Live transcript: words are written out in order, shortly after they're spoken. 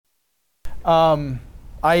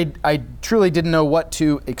I truly didn't know what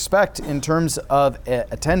to expect in terms of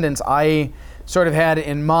attendance. I sort of had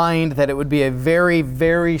in mind that it would be a very,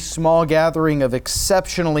 very small gathering of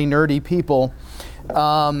exceptionally nerdy people.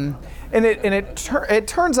 And it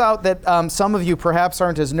turns out that some of you perhaps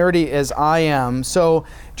aren't as nerdy as I am. So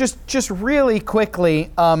just really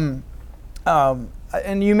quickly, and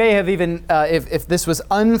you may have even, if this was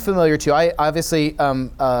unfamiliar to you, I obviously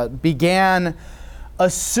began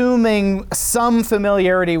assuming some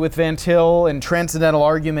familiarity with Van Til and transcendental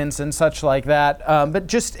arguments and such like that. But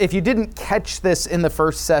just if you didn't catch this in the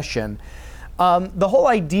first session, the whole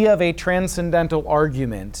idea of a transcendental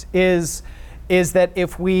argument is that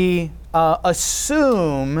if we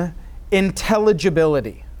assume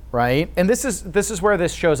intelligibility, right? And this is where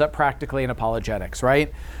this shows up practically in apologetics,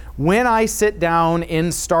 right? When I sit down in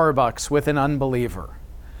Starbucks with an unbeliever,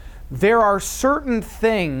 there are certain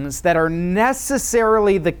things that are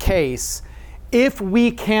necessarily the case if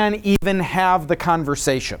we can even have the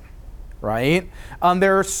conversation, right?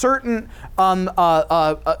 There are certain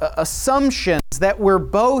assumptions that we're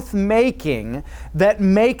both making that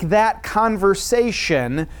make that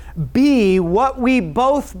conversation be what we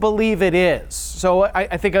both believe it is. So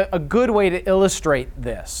I think a good way to illustrate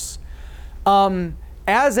this,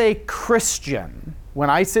 as a Christian, when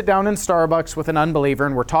I sit down in Starbucks with an unbeliever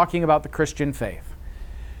and we're talking about the Christian faith,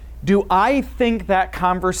 do I think that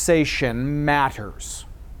conversation matters?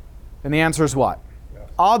 And the answer is what? Yes.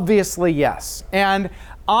 Obviously, yes. And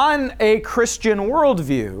on a Christian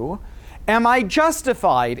worldview, am I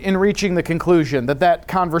justified in reaching the conclusion that that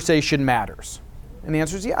conversation matters? And the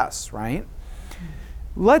answer is yes, right?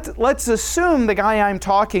 Let's assume the guy I'm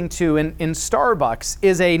talking to in Starbucks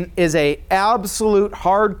is a absolute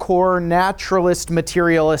hardcore naturalist,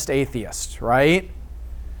 materialist atheist, right?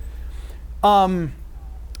 One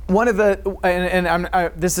of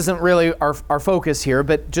the this isn't really our focus here,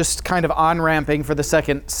 but just kind of on-ramping for the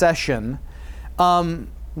second session.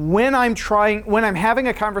 When I'm having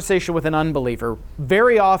a conversation with an unbeliever,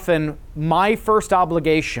 very often my first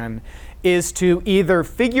obligation is to either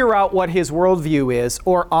figure out what his worldview is,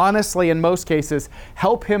 or honestly, in most cases,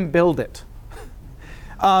 help him build it.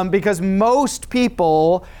 Because most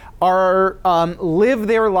people live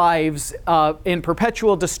their lives in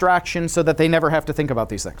perpetual distraction so that they never have to think about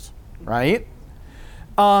these things, right?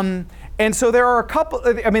 And so there are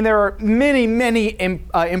there are many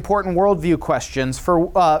important worldview questions.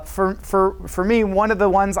 For me, one of the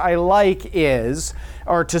ones I like is,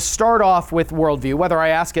 or to start off with worldview, whether I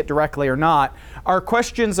ask it directly or not, are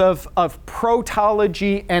questions of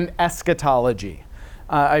protology and eschatology.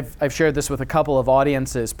 I've shared this with a couple of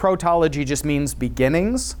audiences. Protology just means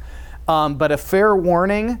beginnings, but a fair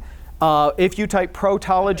warning, if you type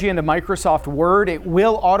protology into Microsoft Word, it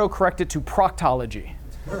will autocorrect it to proctology.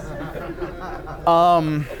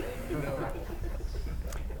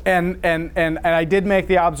 And I did make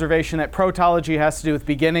the observation that protology has to do with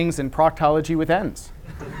beginnings and proctology with ends.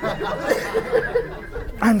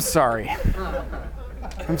 I'm sorry.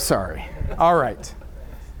 All right.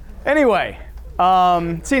 Anyway,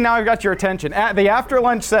 see, now I've got your attention. The after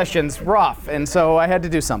lunch session's rough, and so I had to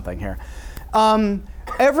do something here.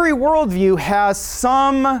 Every worldview has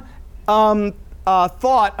some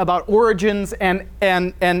thought about origins and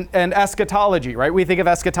eschatology, right? We think of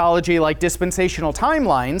eschatology like dispensational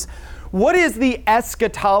timelines. What is the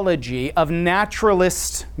eschatology of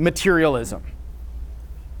naturalist materialism?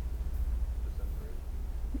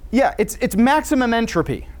 Yeah, it's maximum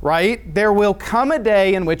entropy, right? There will come a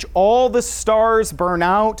day in which all the stars burn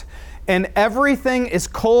out and everything is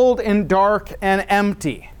cold and dark and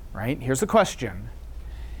empty, right? Here's the question.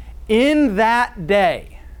 In that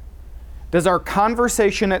day, does our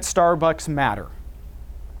conversation at Starbucks matter?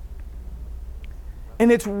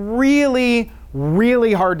 And it's really,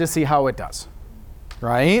 really hard to see how it does,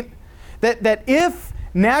 right? That if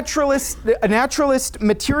naturalist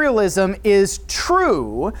materialism is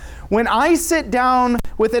true, when I sit down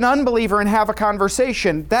with an unbeliever and have a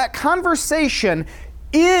conversation, that conversation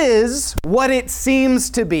is what it seems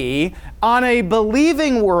to be on a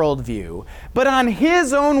believing worldview, but on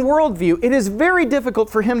his own worldview, it is very difficult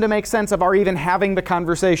for him to make sense of our even having the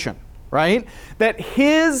conversation, right? That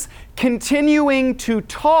his continuing to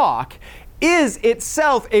talk is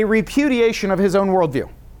itself a repudiation of his own worldview.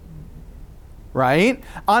 right?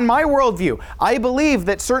 On my worldview, I believe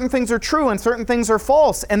that certain things are true and certain things are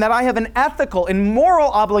false, and that I have an ethical and moral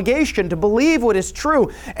obligation to believe what is true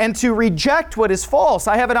and to reject what is false.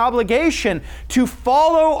 I have an obligation to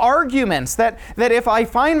follow arguments that if I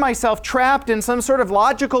find myself trapped in some sort of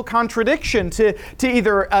logical contradiction, to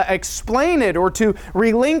either explain it or to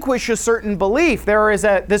relinquish a certain belief.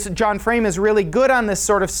 This John Frame is really good on this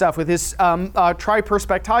sort of stuff with his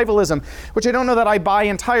triperspectivalism, which I don't know that I buy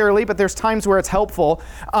entirely, but there's times where it's helpful,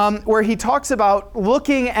 where he talks about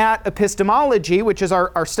looking at epistemology, which is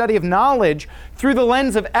our study of knowledge, through the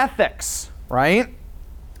lens of ethics, right?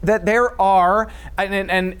 That there are,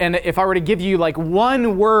 and if I were to give you like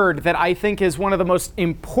one word that I think is one of the most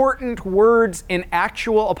important words in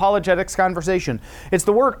actual apologetics conversation, it's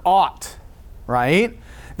the word ought, right?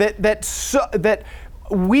 That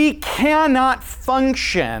we cannot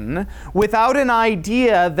function without an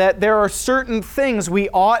idea that there are certain things we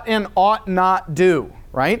ought and ought not do,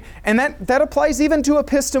 right? And that applies even to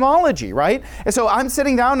epistemology, right? And so I'm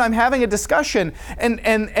sitting down, I'm having a discussion, and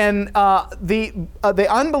the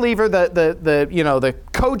unbeliever, the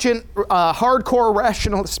cogent, hardcore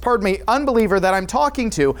rationalist, unbeliever that I'm talking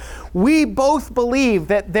to, we both believe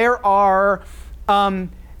that there are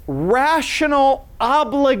rational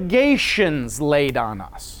obligations laid on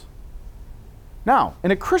us. Now,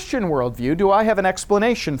 in a Christian worldview, do I have an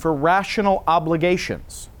explanation for rational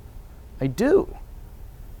obligations? I do.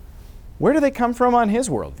 Where do they come from on his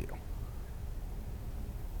worldview?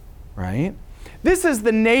 Right? This is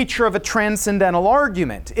the nature of a transcendental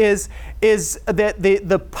argument, is that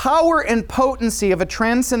the power and potency of a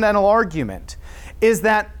transcendental argument is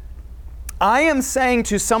that I am saying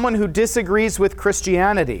to someone who disagrees with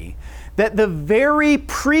Christianity that the very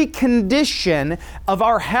precondition of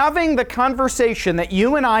our having the conversation that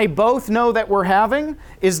you and I both know that we're having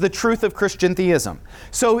is the truth of Christian theism.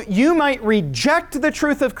 So you might reject the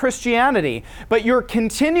truth of Christianity, but your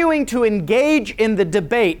continuing to engage in the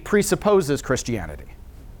debate presupposes Christianity.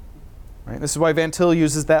 Right? This is why Van Til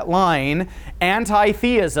uses that line,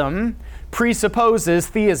 anti-theism presupposes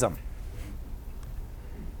theism.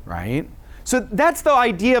 Right? So that's the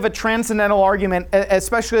idea of a transcendental argument,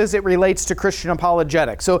 especially as it relates to Christian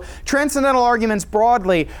apologetics. So transcendental arguments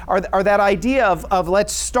broadly are that idea of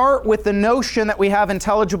let's start with the notion that we have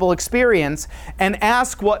intelligible experience and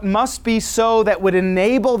ask what must be so that would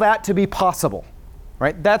enable that to be possible.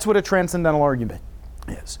 Right? That's what a transcendental argument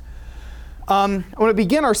is. I want to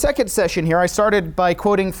begin our second session here. I started by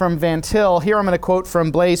quoting from Van Til. Here I'm going to quote from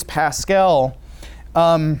Blaise Pascal.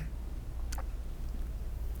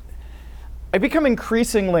 I've become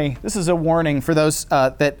increasingly, this is a warning for those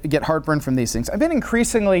that get heartburn from these things, I've been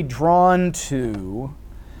increasingly drawn to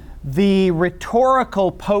the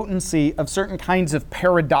rhetorical potency of certain kinds of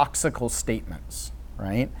paradoxical statements,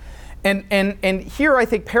 right? And here I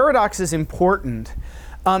think paradox is important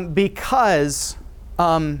because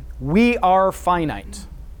we are finite,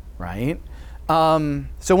 right?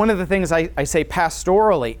 So one of the things I say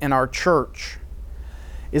pastorally in our church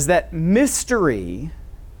is that mystery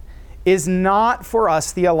is not for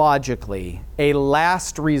us theologically a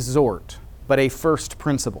last resort, but a first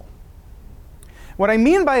principle. What I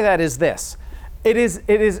mean by that is this. It is,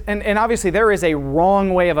 and obviously there is a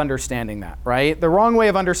wrong way of understanding that, right? The wrong way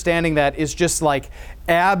of understanding that is just like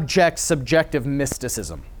abject subjective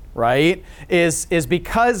mysticism, right? Is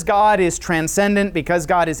because God is transcendent, because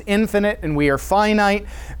God is infinite and we are finite,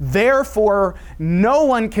 therefore no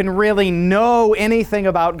one can really know anything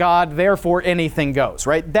about God, therefore anything goes,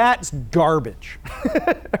 right? That's garbage,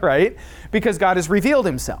 right? Because God has revealed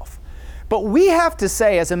himself. But we have to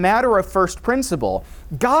say, as a matter of first principle,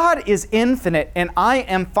 God is infinite and I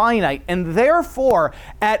am finite, and therefore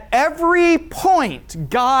at every point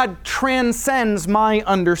God transcends my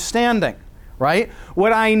understanding. Right?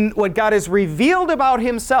 What God has revealed about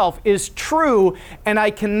himself is true, and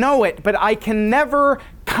I can know it, but I can never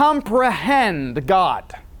comprehend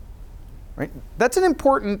God. Right? That's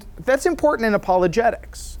important in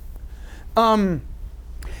apologetics.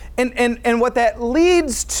 And what that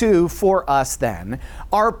leads to for us then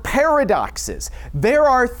are paradoxes. There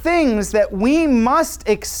are things that we must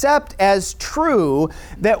accept as true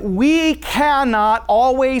that we cannot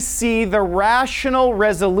always see the rational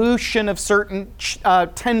resolution of certain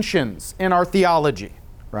tensions in our theology,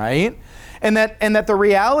 right? And that the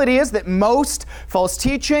reality is that most false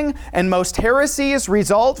teaching and most heresies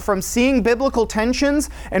result from seeing biblical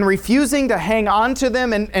tensions and refusing to hang on to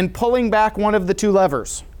them and pulling back one of the two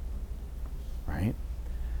levers. Right?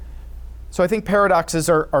 So I think paradoxes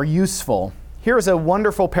are useful. Here's a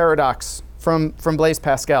wonderful paradox from Blaise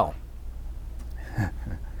Pascal.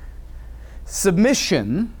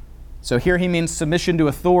 Submission So here he means submission to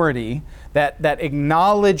authority, that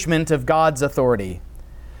acknowledgement of God's authority.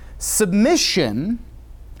 Submission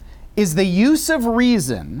is the use of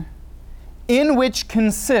reason in which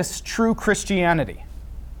consists true Christianity.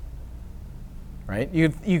 Right?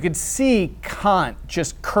 You could see Kant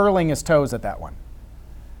just curling his toes at that one.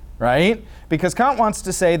 Right? Because Kant wants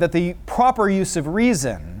to say that the proper use of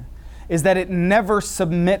reason is that it never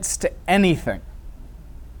submits to anything.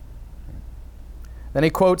 Then he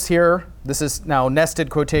quotes here, this is now nested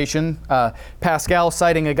quotation, Pascal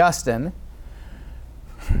citing Augustine.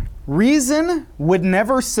 Reason would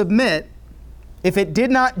never submit if it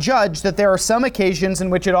did not judge that there are some occasions in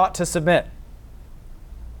which it ought to submit.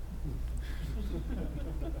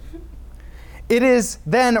 It is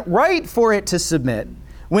then right for it to submit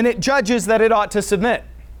when it judges that it ought to submit.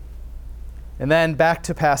 And then back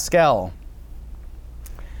to Pascal.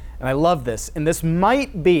 And I love this. And this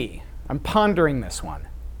might be, I'm pondering this one.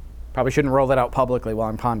 Probably shouldn't roll that out publicly while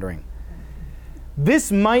I'm pondering.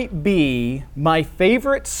 This might be my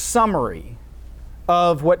favorite summary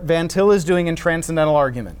of what Van Til is doing in Transcendental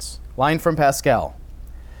Arguments. Line from Pascal.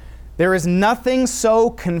 There is nothing so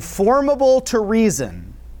conformable to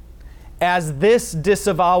reason as this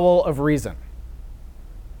disavowal of reason.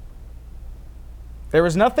 There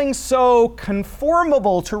is nothing so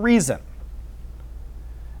conformable to reason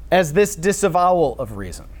as this disavowal of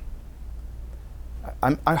reason.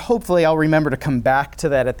 Hopefully I'll remember to come back to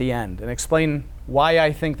that at the end and explain why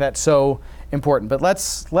I think that's so important. But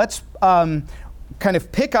let's kind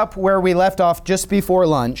of pick up where we left off just before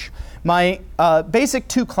lunch. My basic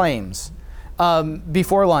two claims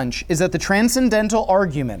before lunch is that the transcendental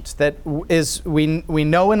argument that we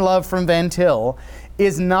know and love from Van Til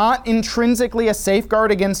is not intrinsically a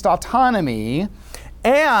safeguard against autonomy,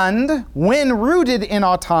 and when rooted in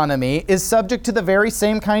autonomy is subject to the very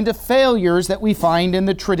same kind of failures that we find in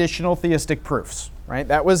the traditional theistic proofs. Right?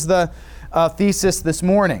 That was the thesis this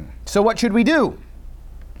morning. So what should we do?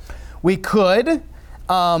 We could,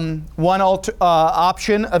 one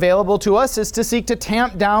option available to us is to seek to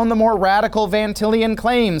tamp down the more radical Van Tilian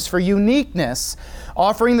claims for uniqueness,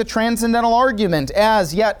 offering the transcendental argument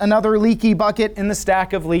as yet another leaky bucket in the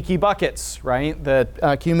stack of leaky buckets, right?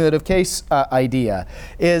 The cumulative case idea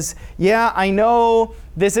is, yeah, I know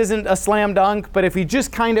this isn't a slam dunk, but if we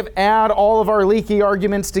just kind of add all of our leaky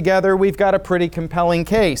arguments together, we've got a pretty compelling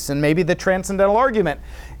case. And maybe the transcendental argument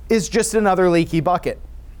is just another leaky bucket.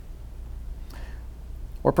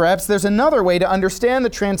 Or perhaps there's another way to understand the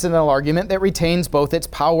transcendental argument that retains both its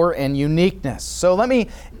power and uniqueness. So let me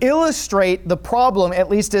illustrate the problem, at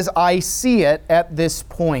least as I see it at this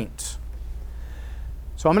point.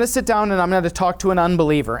 So I'm going to sit down and I'm going to talk to an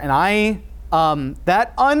unbeliever. And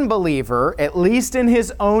that unbeliever, at least in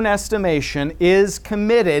his own estimation, is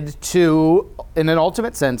committed to, in an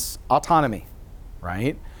ultimate sense, autonomy.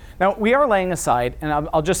 Right? Now, we are laying aside, and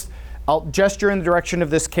I'll gesture in the direction of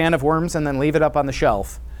this can of worms and then leave it up on the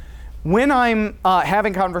shelf. When I'm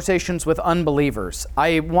having conversations with unbelievers,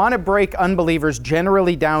 I want to break unbelievers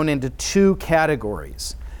generally down into two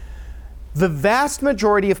categories. The vast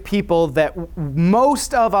majority of people that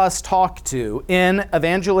most of us talk to in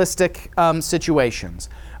evangelistic situations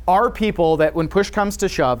are people that when push comes to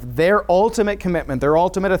shove, their ultimate commitment, their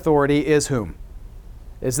ultimate authority is whom?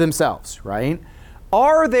 Is themselves, right?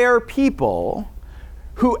 Are there people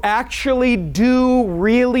who actually do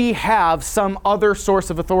really have some other source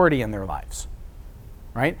of authority in their lives,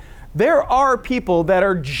 right? There are people that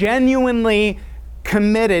are genuinely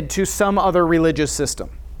committed to some other religious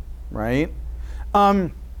system, right?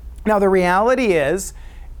 Now the reality is,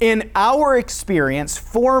 in our experience,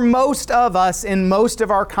 for most of us, in most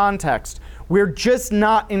of our context, we're just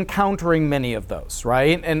not encountering many of those,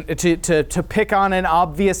 right? And to pick on an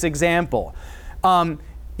obvious example,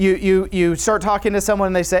 You start talking to someone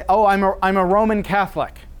and they say, oh, I'm a Roman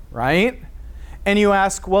Catholic, right? And you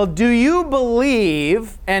ask, well, do you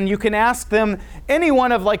believe, and you can ask them any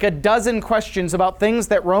one of like a dozen questions about things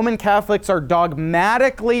that Roman Catholics are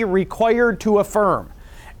dogmatically required to affirm.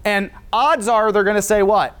 And odds are they're going to say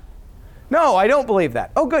what? No, I don't believe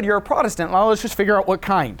that. Oh, good, you're a Protestant. Well, let's just figure out what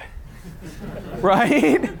kind,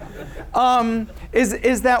 right?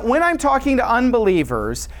 Is that when I'm talking to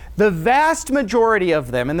unbelievers, the vast majority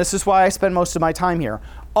of them, and this is why I spend most of my time here,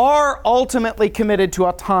 are ultimately committed to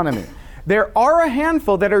autonomy. There are a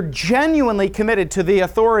handful that are genuinely committed to the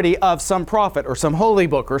authority of some prophet or some holy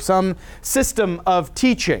book or some system of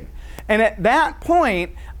teaching. And at that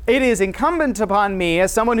point, it is incumbent upon me,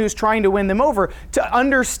 as someone who's trying to win them over, to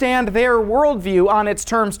understand their worldview on its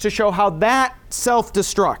terms to show how that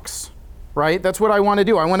self-destructs. Right? That's what I want to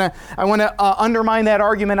do. I want to undermine that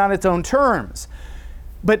argument on its own terms.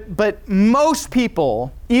 But most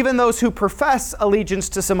people, even those who profess allegiance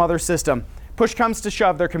to some other system, push comes to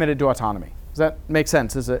shove, they're committed to autonomy. Does that make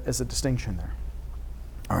sense as a distinction there?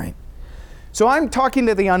 All right. So I'm talking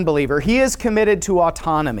to the unbeliever. He is committed to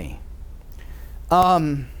autonomy.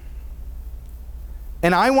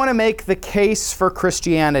 And I want to make the case for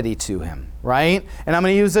Christianity to him, right? And I'm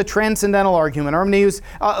going to use a transcendental argument, or I'm going to use,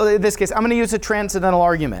 in this case, I'm going to use a transcendental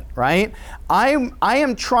argument, right? I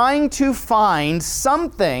am trying to find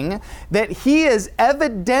something that he is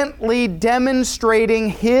evidently demonstrating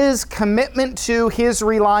his commitment to, his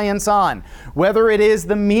reliance on, whether it is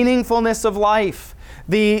the meaningfulness of life,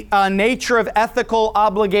 the nature of ethical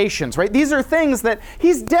obligations, right? These are things that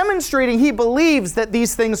he's demonstrating he believes that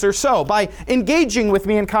these things are so by engaging with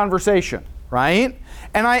me in conversation, right?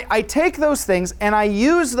 And I take those things and I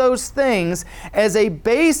use those things as a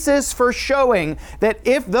basis for showing that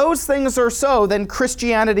if those things are so, then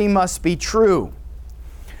Christianity must be true.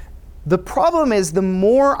 The problem is the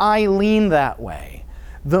more I lean that way,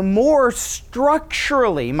 the more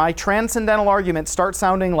structurally my transcendental arguments start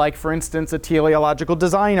sounding like, for instance, a teleological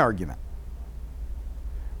design argument.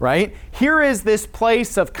 Right? Here is this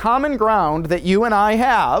place of common ground that you and I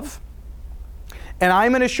have, and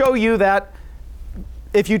I'm going to show you that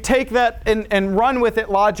if you take that and run with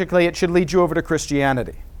it logically, it should lead you over to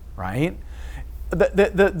Christianity. Right?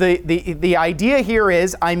 The idea here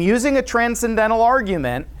is I'm using a transcendental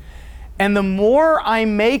argument, and the more I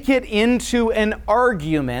make it into an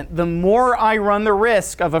argument, the more I run the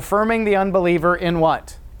risk of affirming the unbeliever in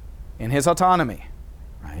what? In his autonomy,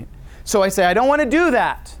 right? So I say, I don't want to do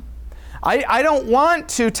that. I don't want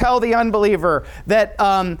to tell the unbeliever that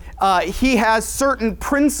he has certain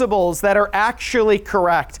principles that are actually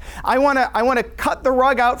correct. I want to cut the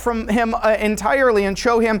rug out from him entirely and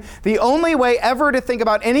show him the only way ever to think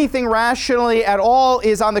about anything rationally at all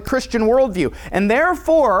is on the Christian worldview. And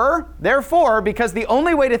therefore, because the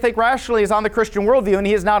only way to think rationally is on the Christian worldview, and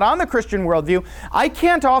he is not on the Christian worldview, I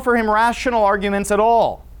can't offer him rational arguments at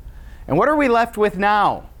all. And what are we left with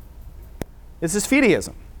now? This is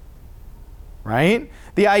fideism. Right?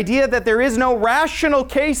 The idea that there is no rational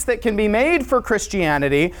case that can be made for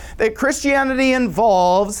Christianity, that Christianity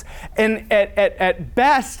involves an, at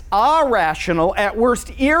best, a rational, at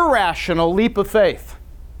worst, irrational leap of faith.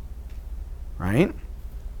 Right?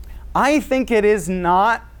 I think it is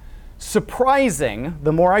not surprising,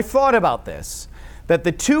 the more I thought about this, that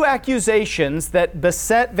the two accusations that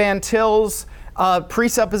beset Van Til's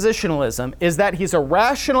presuppositionalism is that he's a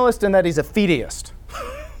rationalist and that he's a fideist.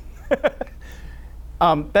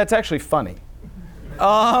 That's actually funny,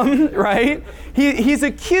 right? He's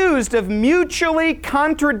accused of mutually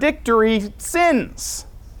contradictory sins,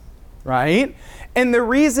 right? And the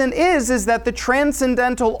reason is that the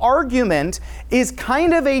transcendental argument is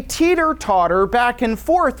kind of a teeter-totter back and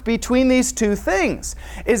forth between these two things.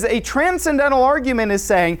 Is a transcendental argument is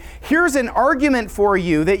saying, here's an argument for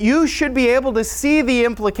you that you should be able to see the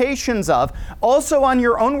implications of. Also on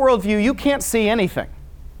your own worldview, you can't see anything.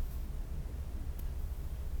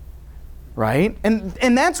 Right?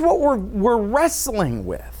 And that's what we're wrestling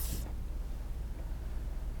with.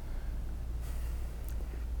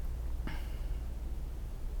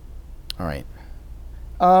 All right.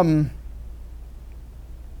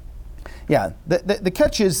 Yeah, the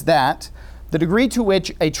catch is that the degree to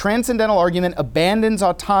which a transcendental argument abandons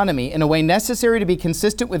autonomy in a way necessary to be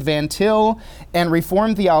consistent with Van Til and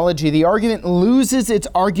Reformed theology, the argument loses its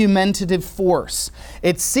argumentative force.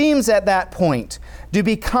 It seems at that point to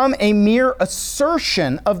become a mere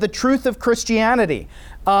assertion of the truth of Christianity.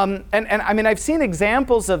 And I mean, I've seen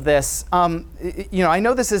examples of this. I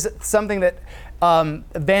know this is something that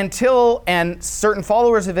Van Til and certain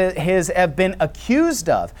followers of his have been accused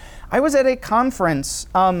of. I was at a conference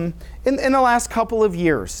in the last couple of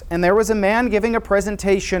years, and there was a man giving a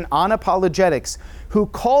presentation on apologetics who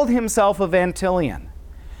called himself a Van Tilian.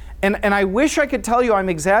 And I wish I could tell you I'm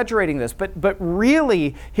exaggerating this, but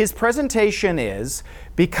really his presentation is,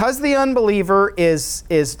 because the unbeliever is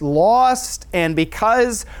lost and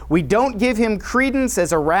because we don't give him credence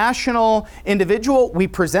as a rational individual, we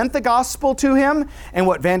present the gospel to him, and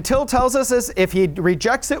what Van Til tells us is if he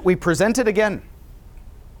rejects it, we present it again.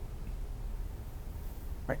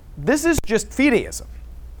 Right? This is just fideism.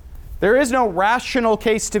 There is no rational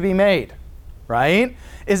case to be made. Right?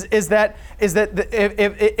 Is that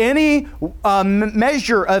if any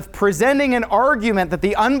measure of presenting an argument that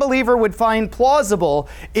the unbeliever would find plausible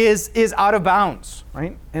is out of bounds,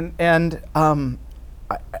 right? And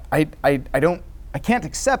I can't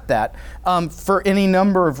accept that for any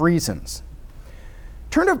number of reasons.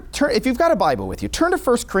 Turn if you've got a Bible with you, turn to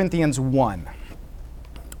 1 Corinthians 1.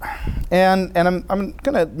 And I'm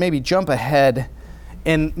going to maybe jump ahead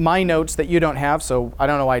in my notes that you don't have, so I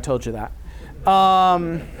don't know why I told you that.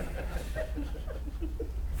 1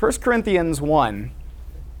 Corinthians 1.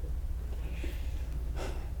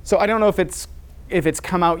 So I don't know if it's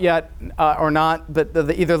come out yet or not, but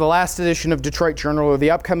either the last edition of Detroit Journal or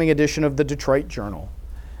the upcoming edition of the Detroit Journal.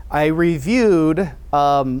 I reviewed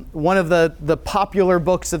one of the popular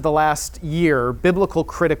books of the last year, Biblical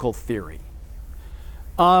Critical Theory.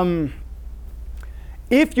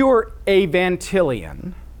 If you're a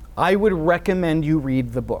Vantillian, I would recommend you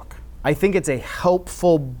read the book. I think it's a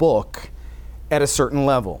helpful book at a certain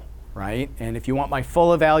level, right? And if you want my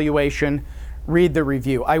full evaluation, read the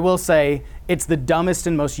review. I will say it's the dumbest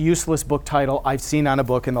and most useless book title I've seen on a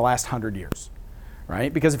book in the last 100 years,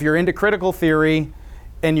 right? Because if you're into critical theory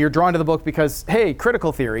and you're drawn to the book because, hey,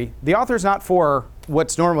 critical theory, the author's not for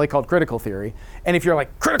what's normally called critical theory. And if you're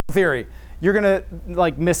like, critical theory, you're going to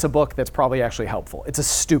like miss a book that's probably actually helpful. It's a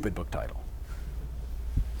stupid book title.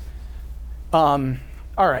 All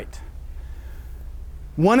right.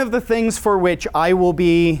 One of the things for which I will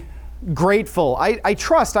be grateful, I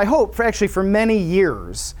trust, I hope, for many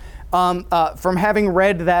years from having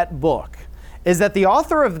read that book, is that the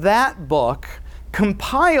author of that book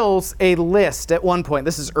compiles a list at one point.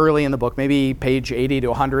 This is early in the book, maybe page 80 to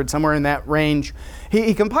 100, somewhere in that range.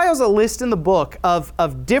 He compiles a list in the book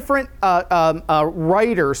of different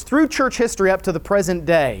writers through church history up to the present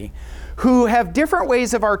day who have different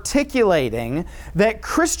ways of articulating that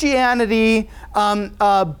Christianity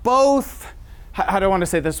both, how do I want to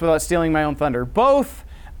say this without stealing my own thunder, both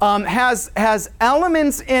has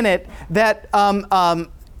elements in it that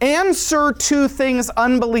answer to things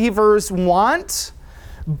unbelievers want,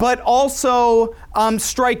 but also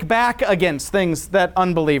strike back against things that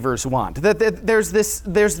unbelievers want. That there's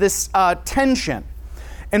this tension.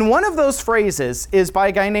 And one of those phrases is by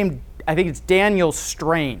a guy named, I think it's Daniel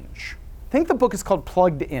Strange. I think the book is called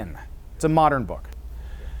Plugged In. It's a modern book.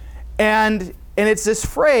 And it's this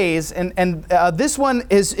phrase, and this one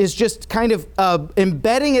is just kind of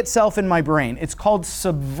embedding itself in my brain. It's called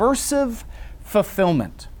subversive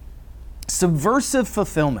fulfillment. Subversive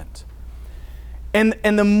fulfillment. And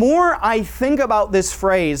the more I think about this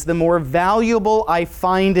phrase, the more valuable I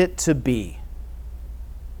find it to be.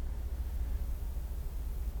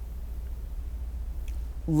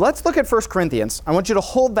 Let's look at 1 Corinthians. I want you to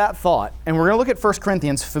hold that thought, and we're going to look at 1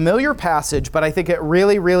 Corinthians, familiar passage, but I think a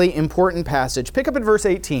really, really important passage. Pick up at verse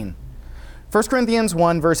 18. 1 Corinthians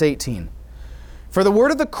 1, verse 18. For the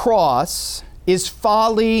word of the cross is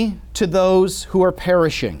folly to those who are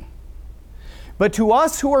perishing. But to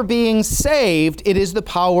us who are being saved, it is the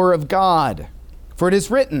power of God. For it is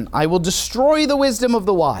written, I will destroy the wisdom of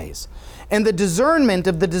the wise, and the discernment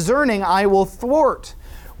of the discerning I will thwart.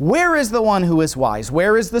 Where is the one who is wise?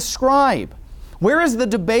 Where is the scribe? Where is the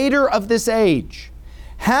debater of this age?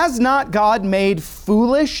 Has not God made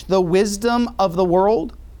foolish the wisdom of the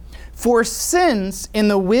world? For since in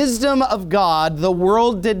the wisdom of God, the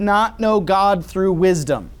world did not know God through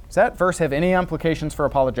wisdom. Does that verse have any implications for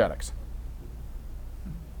apologetics?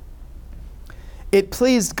 It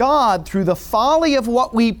pleased God through the folly of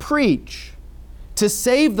what we preach to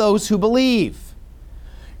save those who believe.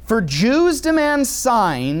 For Jews demand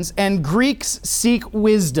signs and Greeks seek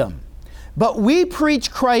wisdom. But we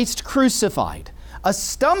preach Christ crucified, a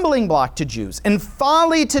stumbling block to Jews and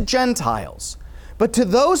folly to Gentiles. But to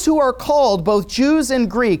those who are called, both Jews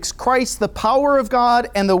and Greeks, Christ the power of God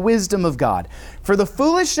and the wisdom of God. For the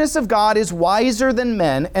foolishness of God is wiser than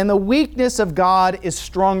men, and the weakness of God is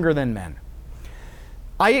stronger than men.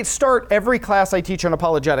 I start every class I teach on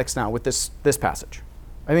apologetics now with this passage.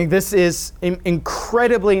 I think this is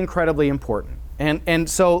incredibly, incredibly important. And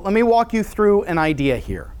so let me walk you through an idea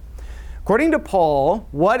here. According to Paul,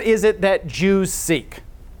 what is it that Jews seek?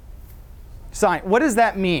 Sign. What does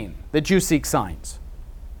that mean, that Jews seek signs?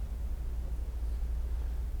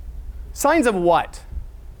 Signs of what?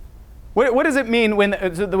 What does it mean when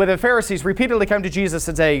the Pharisees repeatedly come to Jesus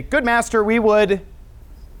and say, good master, we would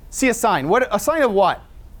see a sign. A sign of what?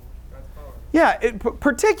 Yeah,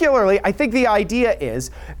 particularly, I think the idea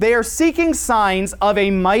is they are seeking signs of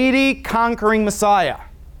a mighty conquering Messiah,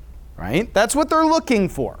 right? That's what they're looking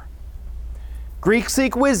for. Greeks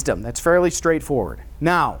seek wisdom. That's fairly straightforward.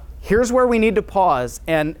 Now, here's where we need to pause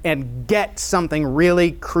and get something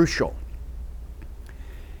really crucial.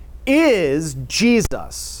 Is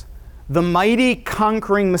Jesus the mighty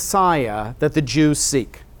conquering Messiah that the Jews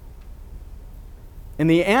seek? And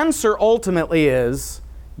the answer ultimately is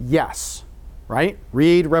yes. Right?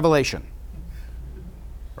 Read Revelation.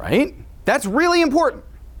 Right? That's really important.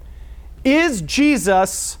 Is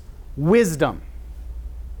Jesus wisdom?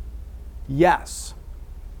 Yes.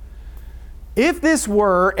 If this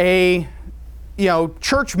were a,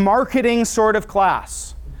 church marketing sort of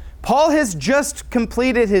class, Paul has just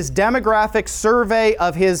completed his demographic survey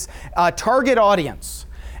of his target audience.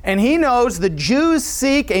 And he knows the Jews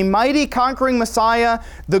seek a mighty conquering Messiah,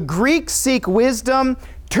 the Greeks seek wisdom.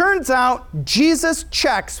 Turns out Jesus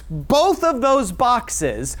checks both of those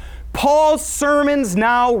boxes. Paul's sermons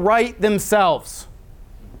now write themselves.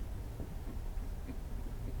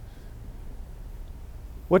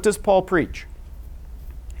 What does Paul preach?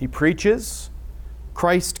 He preaches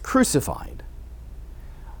Christ crucified,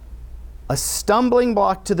 a stumbling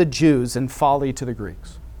block to the Jews and folly to the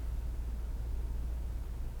Greeks.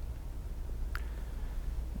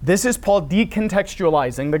 This is Paul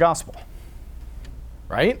decontextualizing the gospel,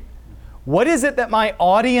 right? What is it that my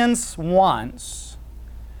audience wants?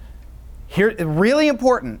 Here, really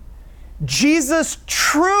important. Jesus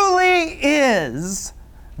truly is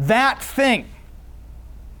that thing.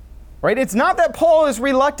 Right? It's not that Paul is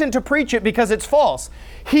reluctant to preach it because it's false.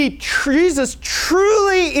 Jesus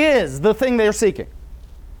truly is the thing they're seeking.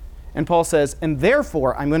 And Paul says, and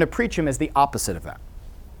therefore I'm going to preach him as the opposite of that.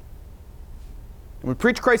 I'm going to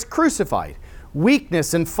preach Christ crucified,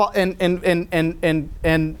 weakness and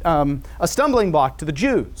a stumbling block to the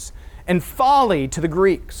Jews, and folly to the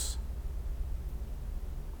Greeks.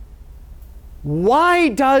 Why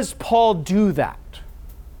does Paul do that?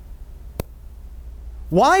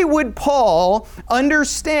 Why would Paul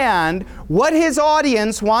understand what his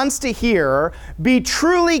audience wants to hear, be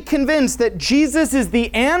truly convinced that Jesus is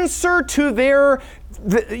the answer to their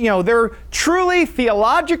truly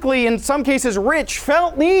theologically, in some cases rich,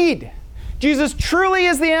 felt need? Jesus truly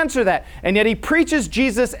is the answer to that. And yet he preaches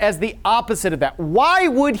Jesus as the opposite of that. Why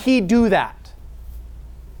would he do that?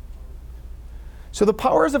 So the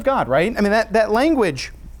powers of God, right? I mean, that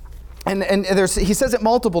language... And he says it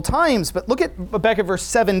multiple times, but look back at verse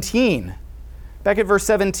 17. Back at verse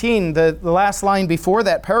 17, the last line before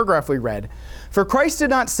that paragraph we read. For Christ did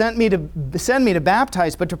not send me to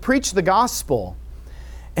baptize, but to preach the gospel,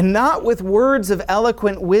 and not with words of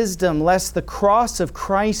eloquent wisdom, lest the cross of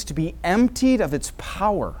Christ be emptied of its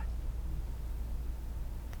power.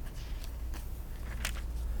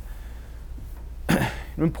 An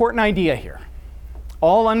important idea here.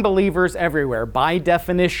 All unbelievers everywhere, by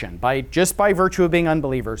definition, just by virtue of being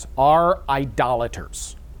unbelievers, are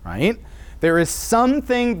idolaters, right? There is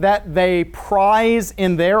something that they prize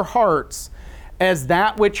in their hearts as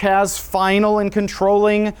that which has final and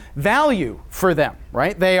controlling value for them,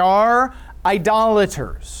 right? They are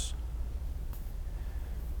idolaters.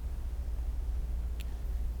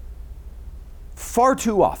 Far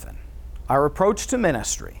too often, our approach to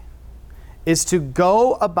ministry is to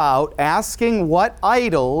go about asking what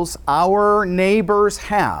idols our neighbors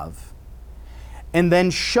have and then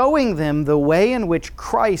showing them the way in which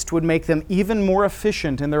Christ would make them even more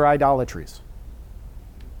efficient in their idolatries.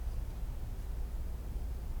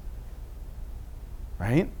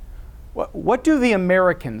 Right? What do the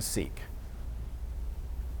Americans seek?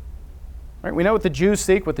 Right? We know what the Jews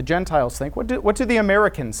seek, what the Gentiles think. What do the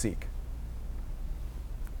Americans seek?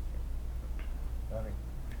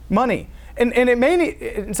 Money. And it may,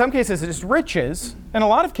 in some cases, it's riches. In a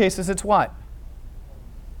lot of cases, it's what?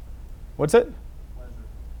 What's it? Pleasure.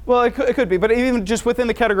 Well, it could be, but even just within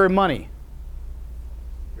the category of money.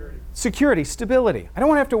 Security, stability. I don't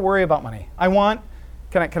want to have to worry about money. I want,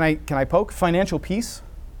 can I poke? Financial peace.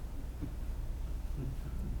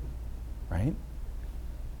 Right?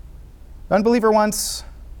 The unbeliever wants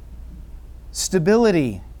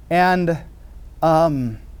stability and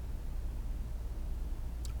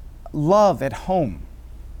love at home,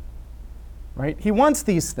 right? He wants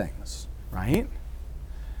these things, right?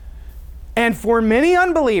 And for many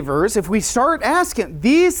unbelievers, if we start asking,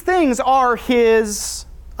 these things are his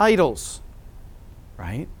idols,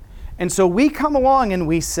 right? And so we come along and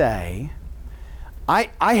we say, I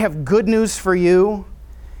have good news for you.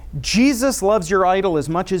 Jesus loves your idol as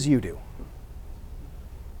much as you do.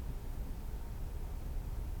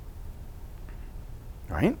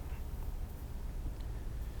 Right?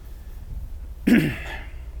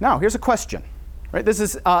 Now, here's a question. Right? This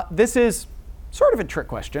is sort of a trick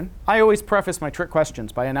question. I always preface my trick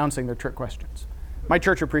questions by announcing they're trick questions. My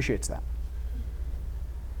church appreciates that.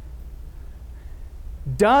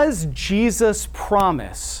 Does Jesus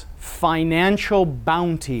promise financial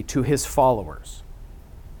bounty to his followers?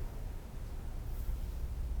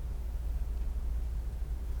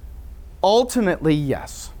 Ultimately,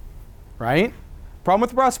 yes. Right? Problem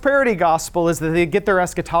with the prosperity gospel is that they get their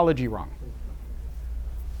eschatology wrong.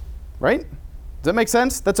 Right? Does that make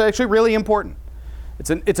sense? That's actually really important. It's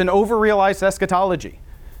an over-realized eschatology.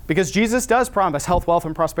 Because Jesus does promise health, wealth,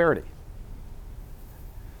 and prosperity.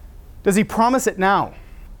 Does he promise it now?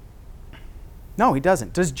 No, he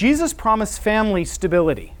doesn't. Does Jesus promise family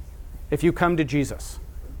stability if you come to Jesus?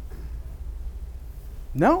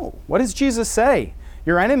 No. What does Jesus say?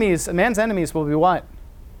 Your enemies, a man's enemies will be what?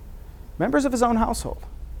 Members of his own household.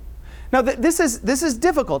 Now, this is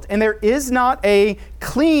difficult, and there is not a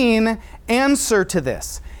clean answer to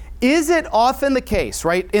this. Is it often the case,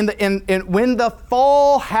 right? When the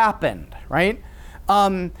fall happened, right?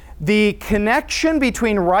 The connection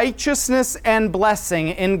between righteousness and blessing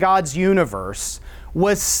in God's universe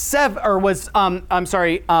was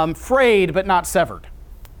frayed but not severed.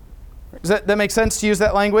 Does that make sense to use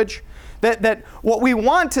that language? That what we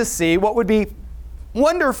want to see, what would be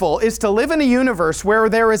wonderful, is to live in a universe where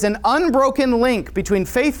there is an unbroken link between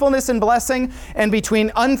faithfulness and blessing and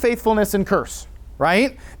between unfaithfulness and curse,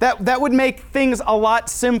 right? That would make things a lot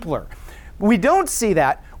simpler. We don't see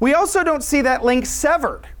that. We also don't see that link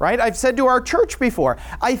severed, right? I've said to our church before,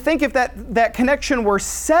 I think if that connection were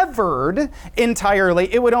severed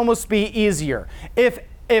entirely, it would almost be easier. If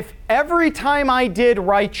every time I did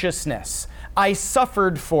righteousness, I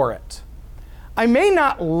suffered for it, I may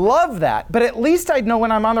not love that, but at least I'd know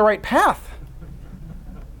when I'm on the right path.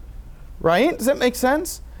 Right? Does that make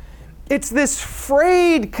sense? It's this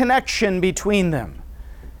frayed connection between them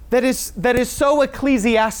that is so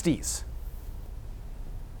Ecclesiastes.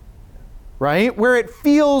 Right? Where it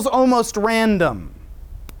feels almost random.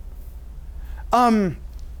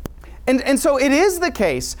 And so it is the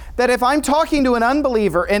case that if I'm talking to an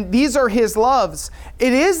unbeliever and these are his loves,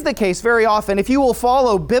 it is the case very often, if you will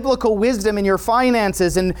follow biblical wisdom in your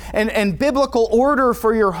finances and biblical order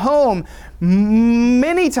for your home,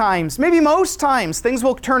 many times, maybe most times, things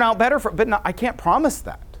will turn out better but no, I can't promise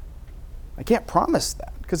that. I can't promise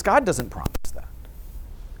that because God doesn't promise that.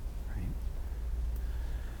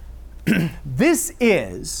 Right? This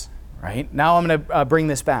is, right, now I'm going to bring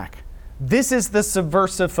this back. This is the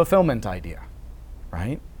subversive fulfillment idea,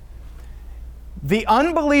 right? The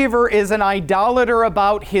unbeliever is an idolater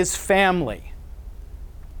about his family.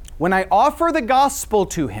 When I offer the gospel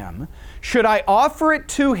to him, should I offer it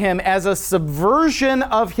to him as a subversion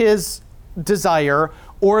of his desire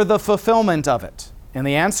or the fulfillment of it? And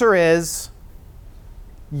the answer is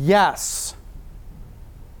yes.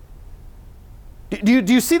 Do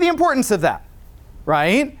you see the importance of that,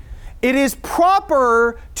 right? It is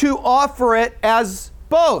proper to offer it as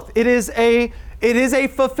both. It is a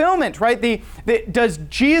fulfillment, right? Does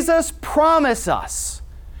Jesus promise us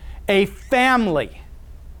a family?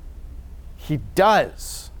 He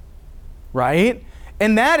does, right?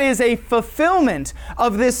 And that is a fulfillment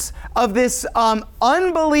of this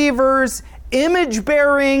unbeliever's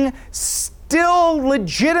image-bearing, still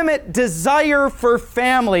legitimate desire for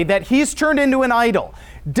family that he's turned into an idol.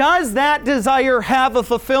 Does that desire have a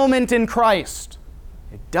fulfillment in Christ?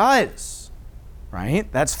 It does, right?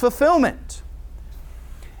 That's fulfillment.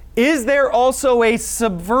 Is there also a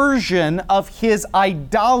subversion of his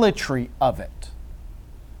idolatry of it?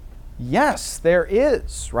 Yes, there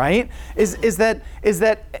is, right? Is that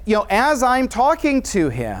as I'm talking to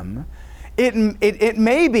him, it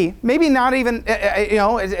may be, maybe not even,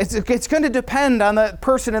 it's going to depend on the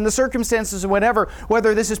person and the circumstances and whatever,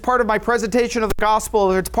 whether this is part of my presentation of the gospel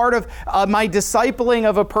or it's part of my discipling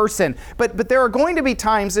of a person. But there are going to be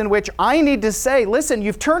times in which I need to say, listen,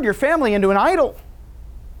 you've turned your family into an idol.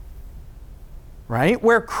 Right?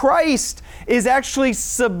 Where Christ is actually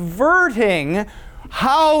subverting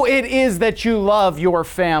how it is that you love your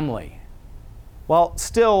family, while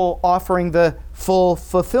still offering the full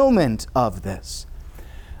fulfillment of this.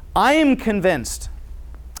 I am convinced,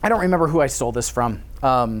 I don't remember who I stole this from.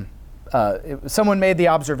 Someone made the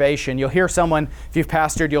observation. You'll hear someone, if you've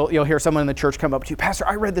pastored, you'll hear someone in the church come up to you, Pastor,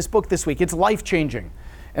 I read this book this week. It's life-changing.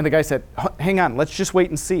 And the guy said, hang on, let's just wait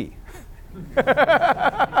and see.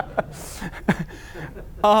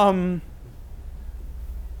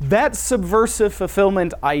 That subversive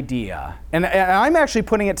fulfillment idea, and I'm actually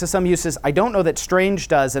putting it to some uses I don't know that Strange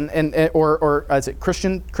does, or is it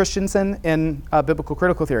Christensen in biblical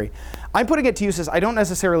critical theory. I'm putting it to uses I don't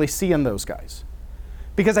necessarily see in those guys,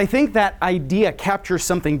 because I think that idea captures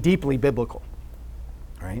something deeply biblical.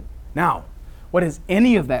 Right? Now, what does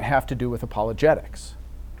any of that have to do with apologetics?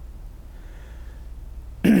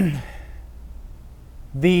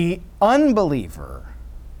 The unbeliever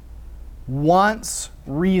wants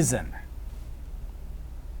reason.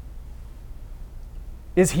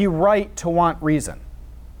 Is he right to want reason?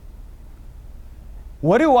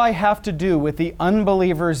 What do I have to do with the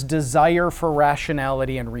unbeliever's desire for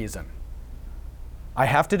rationality and reason? I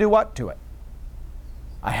have to do what to it?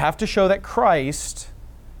 I have to show that Christ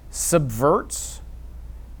subverts,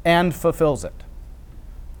 and fulfills it.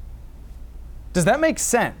 Does that make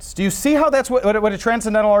sense? Do you see how that's what a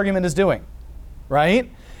transcendental argument is doing?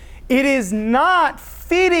 Right? It is not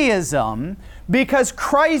fideism because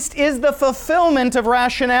Christ is the fulfillment of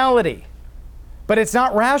rationality. But it's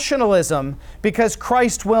not rationalism because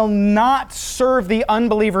Christ will not serve the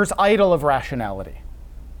unbeliever's idol of rationality.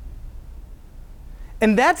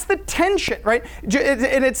 And that's the tension, right?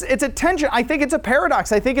 And it's a tension. I think it's a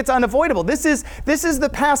paradox. I think it's unavoidable. This is the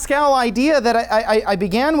Pascal idea that I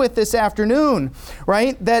began with this afternoon,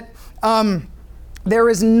 right? That there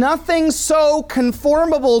is nothing so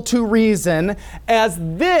conformable to reason as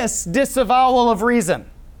this disavowal of reason.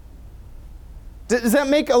 Does that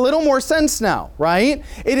make a little more sense now, right?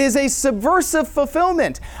 It is a subversive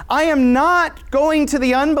fulfillment. I am not going to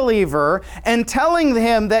the unbeliever and telling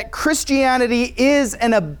him that Christianity is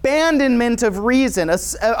an abandonment of reason,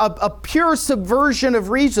 a pure subversion of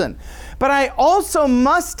reason. But I also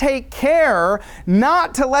must take care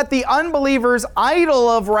not to let the unbeliever's idol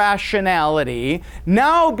of rationality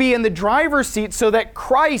now be in the driver's seat so that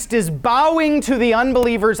Christ is bowing to the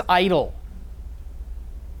unbeliever's idol.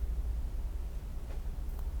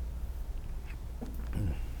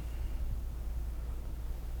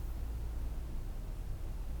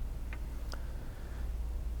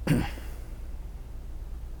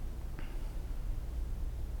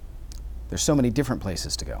 There's so many different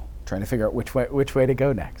places to go. Trying to figure out which way to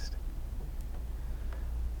go next.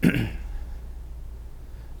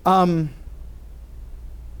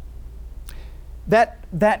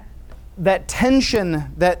 That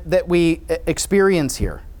tension that we experience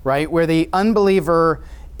here, right, where the unbeliever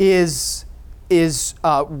is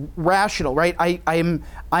rational, right? I am.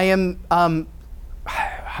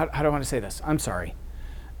 How do I want to say this? I'm sorry.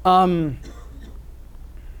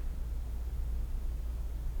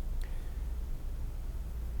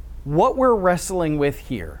 What we're wrestling with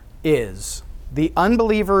here is the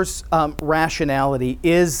unbeliever's rationality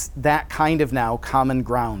is that kind of now common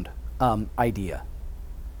ground idea.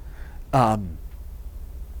 And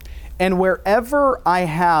wherever I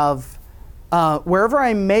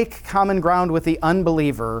make common ground with the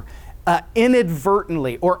unbeliever,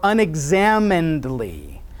 inadvertently or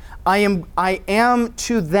unexaminedly, I am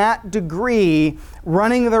to that degree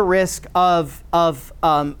running the risk of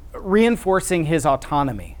reinforcing his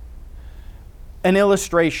autonomy. An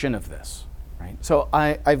illustration of this, right? So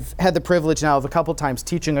I've had the privilege now of a couple times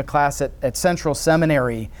teaching a class at Central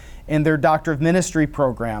Seminary in their Doctor of Ministry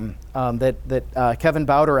program that Kevin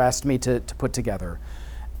Bowder asked me to put together.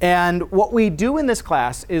 And what we do in this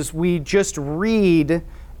class is we just read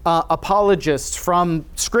apologists from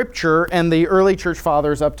Scripture and the early church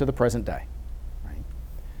fathers up to the present day, right?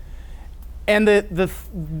 And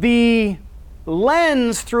the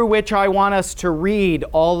lens through which I want us to read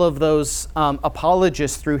all of those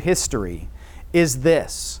apologists through history is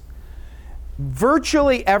this.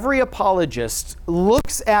 Virtually every apologist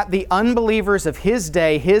looks at the unbelievers of his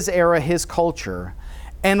day, his era, his culture,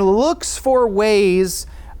 and looks for ways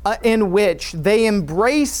in which they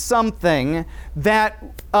embrace something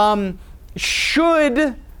that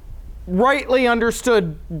should, rightly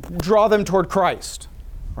understood, draw them toward Christ,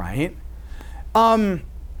 right?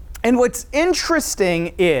 And what's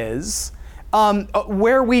interesting is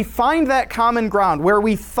where we find that common ground, where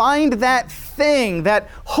we find that thing, that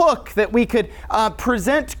hook that we could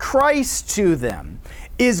present Christ to them,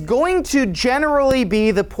 is going to generally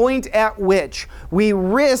be the point at which we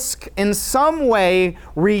risk in some way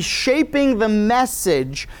reshaping the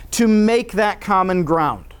message to make that common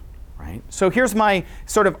ground, right? So here's my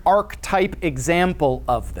sort of archetype example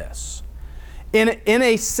of this. In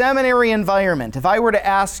a seminary environment, if I were to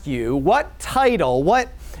ask you what title, what,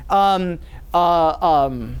 I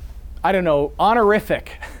don't know,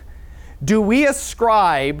 honorific do we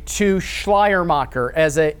ascribe to Schleiermacher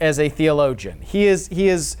as a theologian? He is,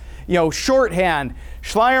 you know, shorthand.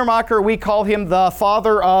 Schleiermacher, we call him the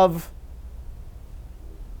father of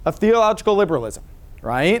theological liberalism,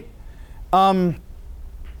 right? The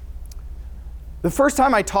first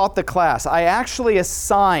time I taught the class, I actually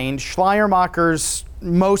assigned Schleiermacher's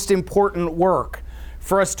most important work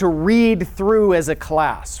for us to read through as a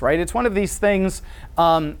class, right? It's one of these things,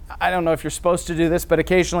 I don't know if you're supposed to do this, but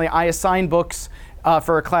occasionally I assign books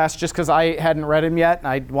for a class just because I hadn't read them yet and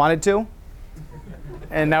I wanted to.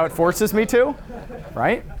 And now it forces me to,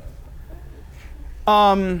 right?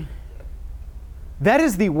 That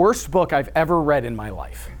is the worst book I've ever read in my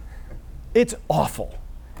life. It's awful.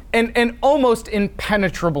 And almost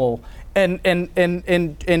impenetrable and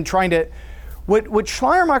trying to, what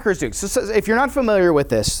Schleiermacher is doing. So if you're not familiar with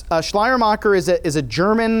this, Schleiermacher is a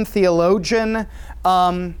German theologian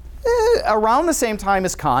around the same time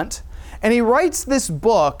as Kant, and he writes this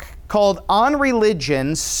book called On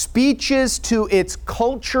Religion, Speeches to Its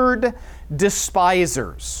Cultured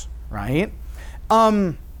Despisers, right?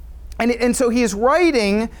 And so he is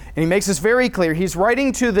writing, and he makes this very clear, he's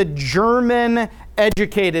writing to the German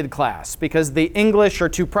educated class because the English are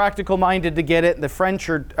too practical minded to get it, and the French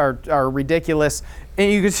are ridiculous.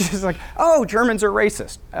 And you can just like, oh, Germans are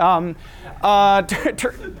racist.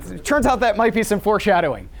 Turns out that might be some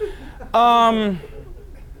foreshadowing.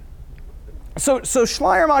 So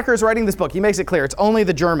Schleiermacher is writing this book. He makes it clear it's only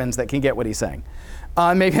the Germans that can get what he's saying.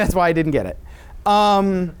 Maybe that's why I didn't get it.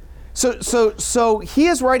 So he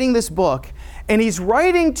is writing this book, and he's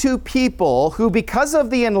writing to people who, because of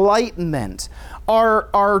the Enlightenment,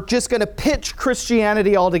 are just going to pitch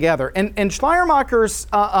Christianity altogether. And Schleiermacher's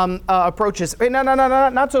approach is, hey, no,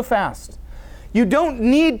 not so fast. You don't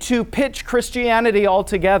need to pitch Christianity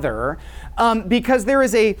altogether because there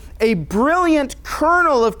is a brilliant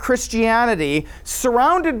kernel of Christianity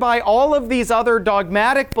surrounded by all of these other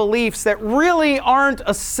dogmatic beliefs that really aren't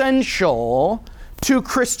essential to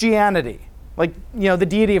Christianity, like, the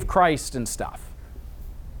deity of Christ and stuff,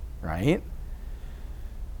 right?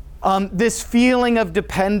 This feeling of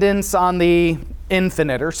dependence on the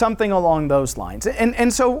infinite or something along those lines.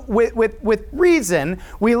 And so with reason,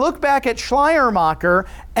 we look back at Schleiermacher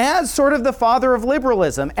as sort of the father of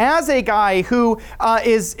liberalism, as a guy who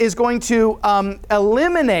is going to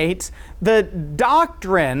eliminate the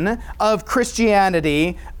doctrine of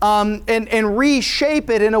Christianity and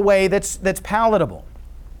reshape it in a way that's palatable.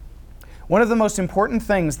 One of the most important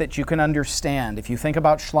things that you can understand if you think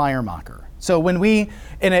about Schleiermacher. So when we,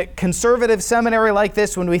 in a conservative seminary like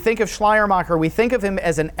this, when we think of Schleiermacher, we think of him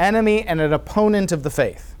as an enemy and an opponent of the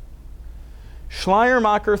faith.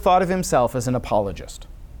 Schleiermacher thought of himself as an apologist.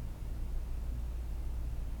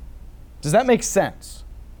 Does that make sense?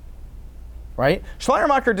 Right?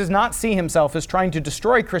 Schleiermacher does not see himself as trying to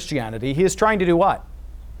destroy Christianity. He is trying to do what?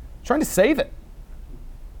 He's trying to save it.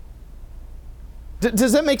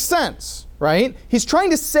 Does that make sense? Right? He's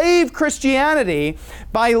trying to save Christianity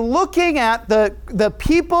by looking at the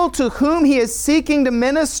people to whom he is seeking to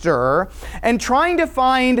minister and trying to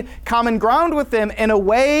find common ground with them in a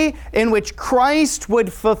way in which Christ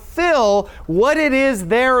would fulfill what it is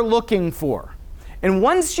they're looking for. And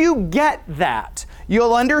once you get that,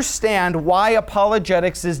 you'll understand why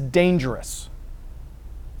apologetics is dangerous.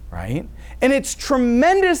 Right? And it's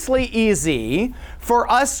tremendously easy for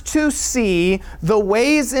us to see the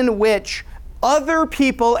ways in which other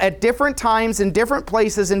people at different times, in different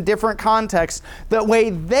places, in different contexts, the way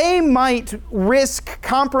they might risk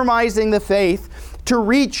compromising the faith to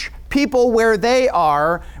reach people where they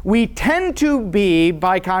are. We tend to be,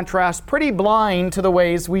 by contrast, pretty blind to the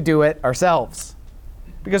ways we do it ourselves.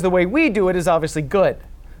 Because the way we do it is obviously good.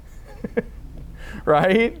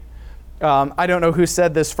 Right? I don't know who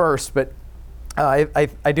said this first, but I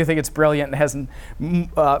do think it's brilliant and has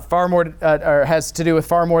far more or has to do with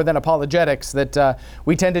far more than apologetics, that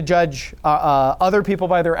we tend to judge other people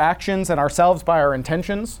by their actions and ourselves by our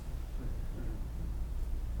intentions.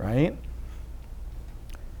 Right?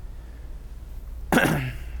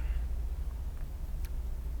 I'm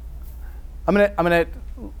gonna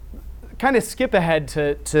kind of skip ahead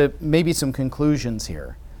to maybe some conclusions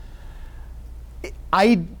here.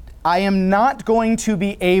 I am not going to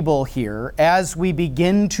be able here, as we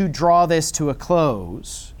begin to draw this to a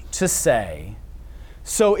close, to say,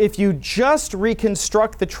 so if you just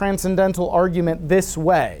reconstruct the transcendental argument this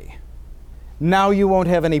way, now you won't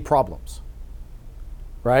have any problems.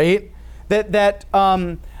 Right? That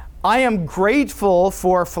I am grateful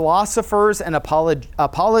for philosophers and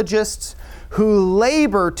apologists who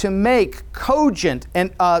labor to make cogent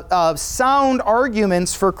and sound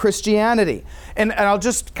arguments for Christianity. And I'll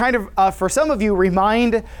just kind of, for some of you,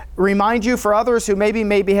 remind you, for others who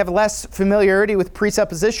maybe have less familiarity with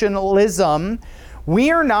presuppositionalism,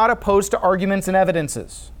 we are not opposed to arguments and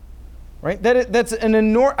evidences. Right? That's an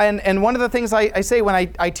enormous, and one of the things I say when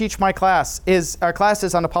I teach my classes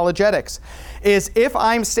on apologetics is, if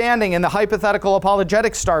I'm standing in the hypothetical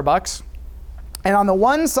apologetics Starbucks, and on the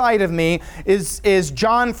one side of me is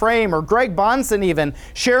John Frame or Greg Bonson even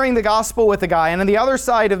sharing the gospel with a guy, and on the other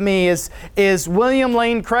side of me is William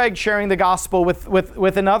Lane Craig sharing the gospel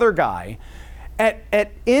with another guy.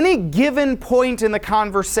 At any given point in the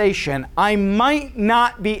conversation, I might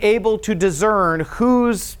not be able to discern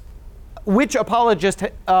which apologist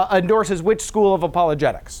endorses which school of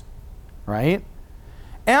apologetics, right?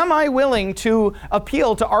 Am I willing to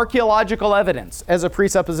appeal to archaeological evidence as a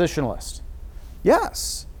presuppositionalist?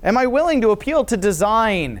 Yes. Am I willing to appeal to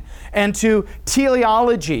design and to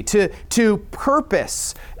teleology, to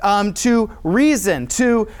purpose, to reason,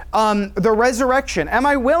 to the resurrection? Am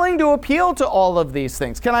I willing to appeal to all of these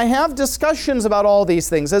things? Can I have discussions about all these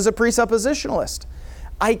things as a presuppositionalist?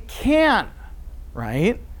 I can,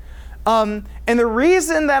 right? And the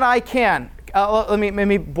reason that I can, let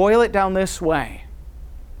me boil it down this way.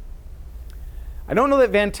 I don't know that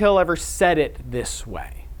Van Til ever said it this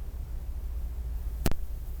way.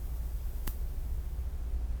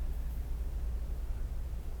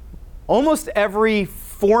 Almost every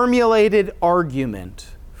formulated argument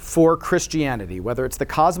for Christianity, whether it's the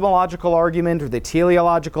cosmological argument or the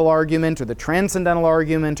teleological argument or the transcendental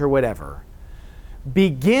argument or whatever,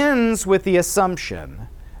 begins with the assumption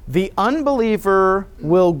the unbeliever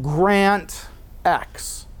will grant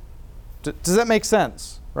X. Does that make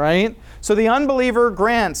sense, right? So the unbeliever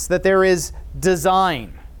grants that there is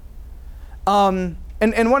design.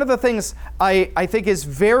 And one of the things I think is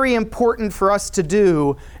very important for us to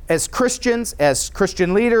do as Christians, as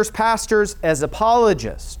Christian leaders, pastors, as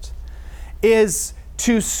apologists, is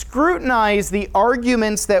to scrutinize the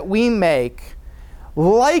arguments that we make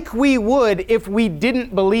like we would if we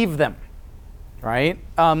didn't believe them, right?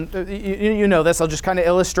 You know this, I'll just kind of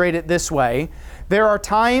illustrate it this way. There are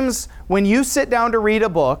times when you sit down to read a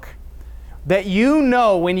book that you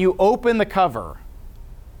know when you open the cover,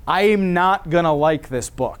 I'm not going to like this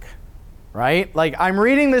book, right? Like, I'm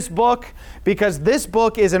reading this book because this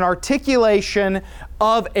book is an articulation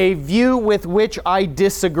of a view with which I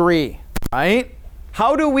disagree, right?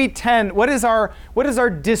 How do we tend, what is our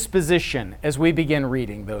disposition as we begin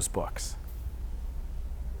reading those books?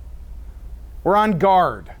 We're on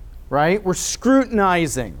guard, right? We're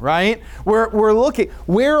scrutinizing, right? We're looking,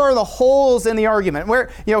 where are the holes in the argument? Where,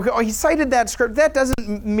 he cited that script, that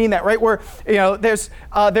doesn't mean that, right? Where, there's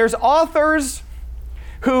authors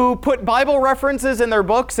who put Bible references in their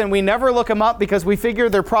books and we never look them up because we figure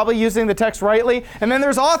they're probably using the text rightly. And then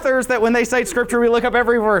there's authors that when they cite scripture, we look up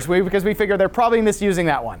every verse because we figure they're probably misusing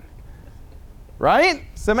that one. Right?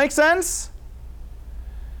 Does that make sense?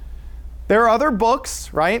 There are other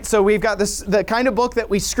books, right? So we've got the kind of book that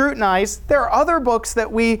we scrutinize. There are other books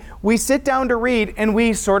that we sit down to read and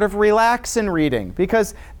we sort of relax in reading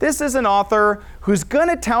because this is an author who's going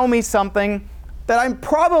to tell me something that I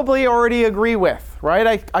probably already agree with,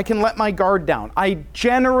 right? I can let my guard down.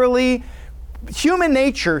 Human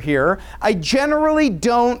nature here, I generally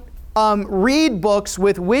don't read books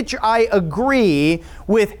with which I agree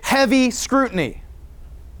with heavy scrutiny.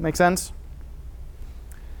 Make sense?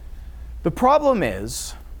 The problem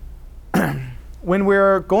is, when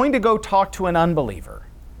we're going to go talk to an unbeliever,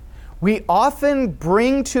 we often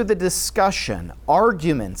bring to the discussion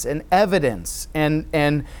arguments and evidence and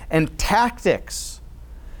tactics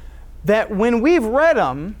that when we've read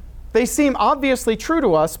them, they seem obviously true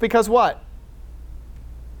to us because what?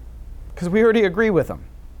 Because we already agree with them,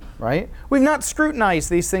 right? We've not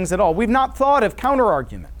scrutinized these things at all. We've not thought of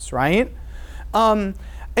counter-arguments, right?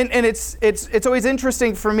 And it's always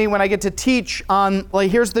interesting for me when I get to teach on, like,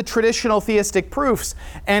 here's the traditional theistic proofs,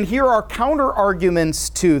 and here are counter-arguments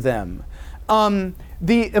to them.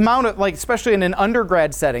 The amount of, like, especially in an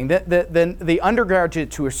undergrad setting, the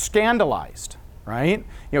undergraduates who are scandalized, right?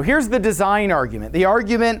 Here's the design argument. The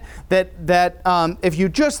argument that if you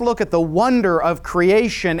just look at the wonder of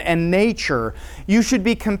creation and nature, you should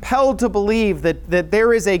be compelled to believe that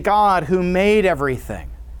there is a God who made everything.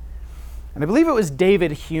 And I believe it was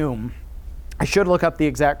David Hume. I should look up the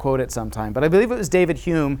exact quote at some time, but I believe it was David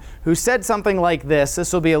Hume who said something like this.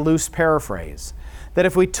 This will be a loose paraphrase. That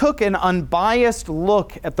if we took an unbiased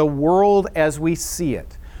look at the world as we see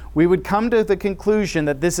it, we would come to the conclusion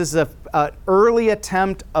that this is an early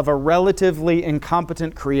attempt of a relatively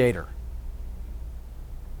incompetent creator.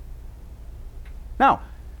 Now,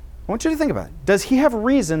 I want you to think about it. Does he have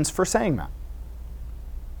reasons for saying that?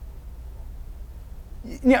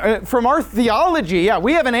 From our theology,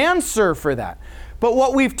 we have an answer for that. But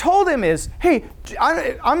what we've told him is, hey,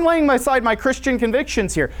 I'm laying aside my Christian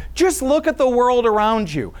convictions here. Just look at the world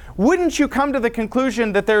around you. Wouldn't you come to the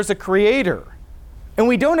conclusion that there's a creator? And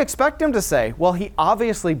we don't expect him to say, well, he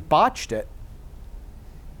obviously botched it.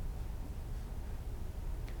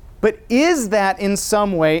 But is that in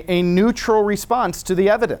some way a neutral response to the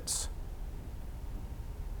evidence?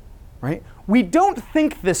 Right? We don't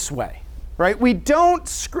think this way. Right? We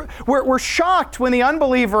don't, we're shocked when the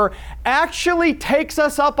unbeliever actually takes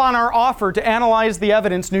us up on our offer to analyze the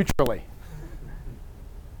evidence neutrally.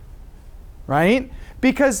 Right?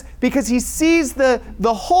 Because he sees the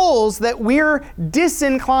holes that we're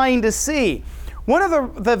disinclined to see. one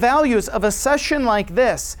of the values of a session like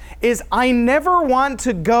this is I never want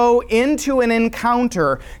to go into an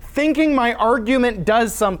encounter thinking my argument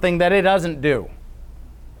does something that it doesn't do.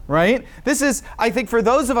 Right? This is, I think, for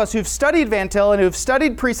those of us who've studied Van Til and who've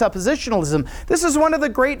studied presuppositionalism, this is one of the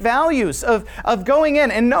great values of going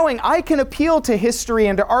in and knowing I can appeal to history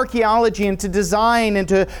and to archaeology and to design and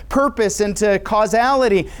to purpose and to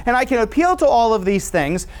causality, and I can appeal to all of these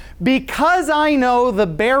things because I know the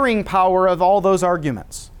bearing power of all those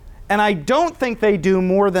arguments. And I don't think they do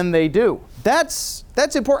more than they do. That's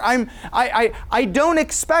important. I don't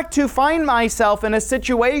expect to find myself in a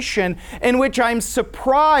situation in which I'm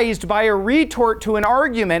surprised by a retort to an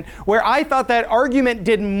argument where I thought that argument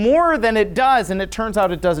did more than it does, and it turns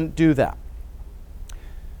out it doesn't do that.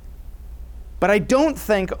 But I don't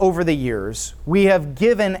think over the years we have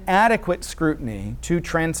given adequate scrutiny to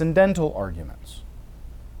transcendental arguments.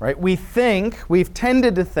 Right? We've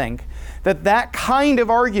tended to think that kind of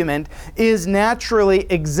argument is naturally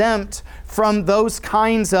exempt from those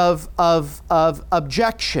kinds of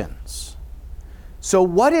objections. So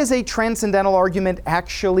what is a transcendental argument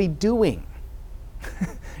actually doing?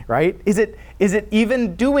 Right? Is it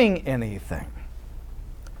even doing anything?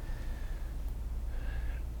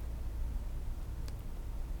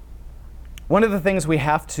 One of the things we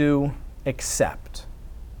have to accept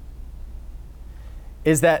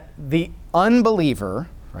is that the unbeliever,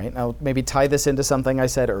 right, I'll maybe tie this into something I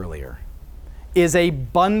said earlier, is a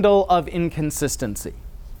bundle of inconsistency,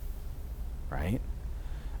 right?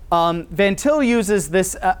 Van Til uses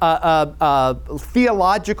this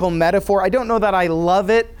theological metaphor. I don't know that I love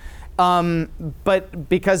it, but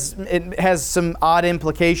because it has some odd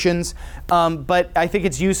implications, but I think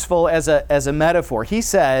it's useful as a metaphor. He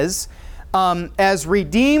says, as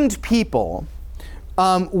redeemed people,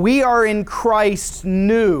 we are in Christ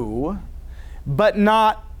new, but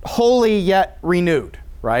not wholly yet renewed,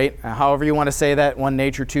 right? However you want to say that, one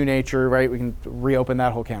nature, two nature, right? We can reopen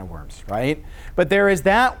that whole can of worms, right? But there is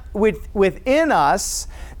that within us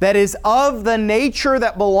that is of the nature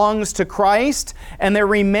that belongs to Christ, and there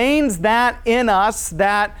remains that in us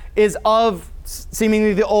that is of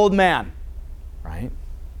seemingly the old man, right?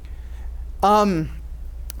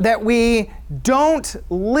 That we don't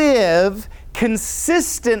live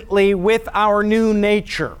consistently with our new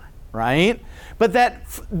nature, right? But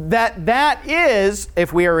that is,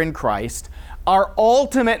 if we are in Christ, our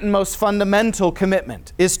ultimate and most fundamental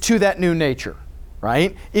commitment is to that new nature,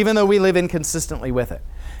 right? Even though we live inconsistently with it.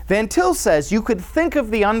 Van Til says you could think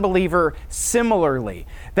of the unbeliever similarly,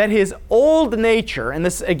 that his old nature, and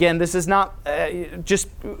this again, this is not, just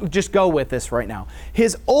go with this right now.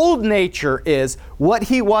 His old nature is what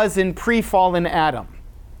he was in pre-fallen Adam.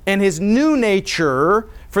 And his new nature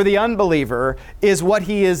for the unbeliever is what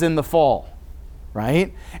he is in the fall,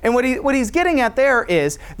 right? And what he's getting at there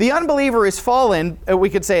is the unbeliever is fallen, we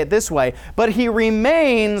could say it this way, but he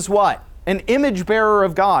remains what? An image bearer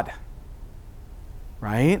of God,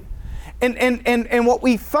 right? And what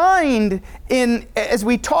we find as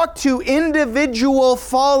we talk to individual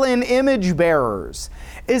fallen image bearers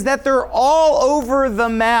is that they're all over the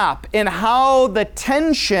map in how the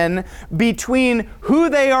tension between who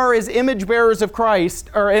they are as image bearers of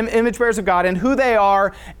Christ, or image bearers of God, and who they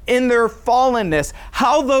are in their fallenness,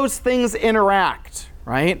 how those things interact,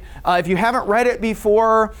 right? If you haven't read it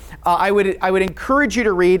before, I would encourage you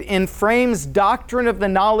to read in Frame's Doctrine of the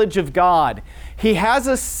Knowledge of God. He has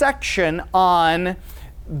a section on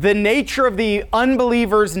the nature of the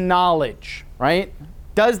unbeliever's knowledge, right?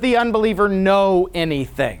 Does the unbeliever know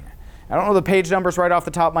anything? I don't know the page numbers right off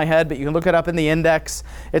the top of my head, but you can look it up in the index.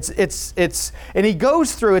 And he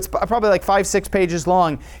goes through, it's probably like 5-6 pages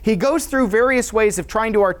long. He goes through various ways of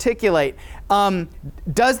trying to articulate,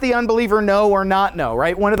 does the unbeliever know or not know,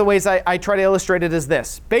 right? One of the ways I try to illustrate it is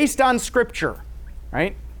this. Based on Scripture,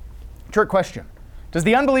 right? Trick question. Does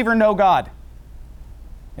the unbeliever know God?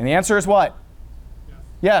 And the answer is what?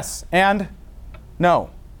 Yes and no,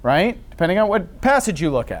 right? Depending on what passage you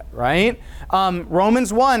look at, right?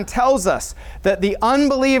 Romans 1 tells us that the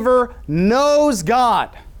unbeliever knows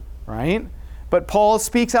God, right? But Paul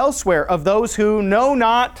speaks elsewhere of those who know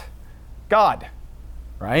not God,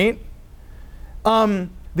 right?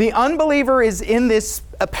 The unbeliever is in this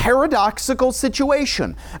paradoxical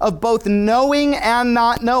situation of both knowing and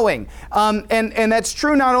not knowing. And that's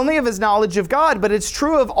true not only of his knowledge of God, but it's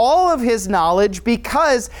true of all of his knowledge,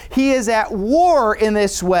 because he is at war in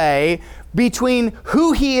this way between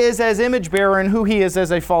who he is as image bearer and who he is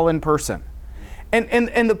as a fallen person.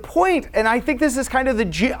 And the point, and I think this is kind of the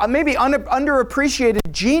maybe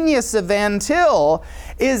underappreciated genius of Van Til,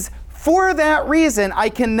 is For that reason, I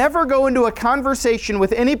can never go into a conversation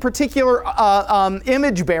with any particular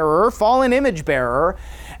image bearer, fallen image bearer,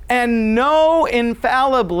 and know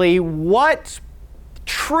infallibly what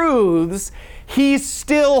truths he's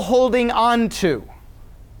still holding on to.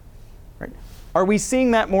 Right? Are we seeing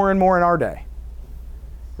that more and more in our day?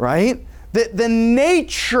 Right? The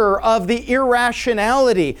nature of the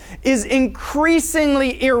irrationality is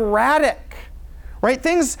increasingly erratic. Right?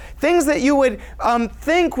 Things that you would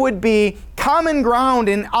think would be common ground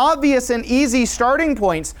and obvious and easy starting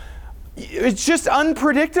points, it's just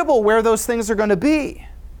unpredictable where those things are going to be.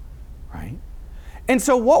 Right? And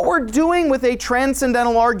so what we're doing with a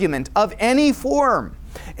transcendental argument of any form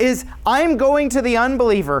is I'm going to the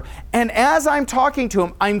unbeliever, and as I'm talking to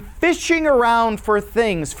him, I'm fishing around for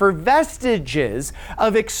things, for vestiges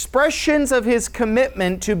of expressions of his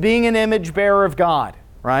commitment to being an image bearer of God.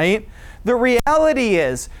 Right? The reality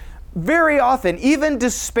is, very often, even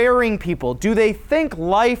despairing people, do they think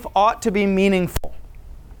life ought to be meaningful?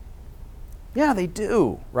 Yeah, they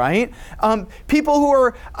do, right? People who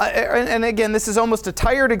are, and again, this is almost a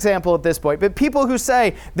tired example at this point, but people who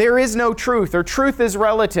say there is no truth or truth is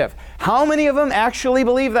relative, how many of them actually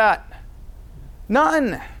believe that?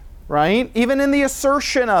 None. Right? Even in the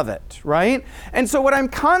assertion of it, right? And so what I'm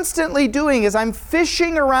constantly doing is I'm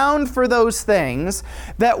fishing around for those things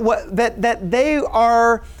that they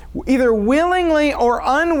are either willingly or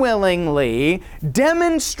unwillingly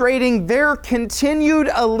demonstrating their continued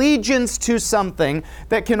allegiance to something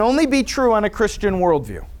that can only be true on a Christian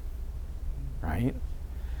worldview, right?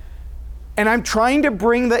 And I'm trying to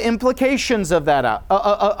bring the implications of that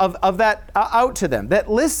out to them. That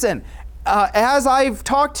listen. As I've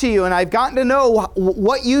talked to you and I've gotten to know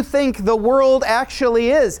what you think the world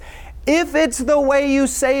actually is, if it's the way you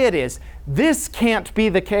say it is, this can't be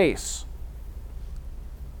the case.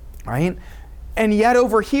 Right? And yet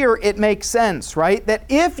over here it makes sense, right? That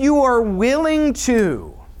if you are willing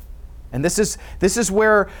to, and this is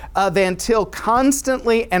where Van Til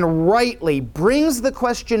constantly and rightly brings the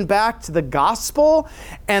question back to the gospel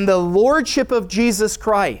and the lordship of Jesus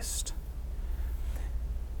Christ.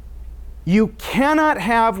 You cannot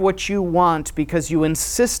have what you want because you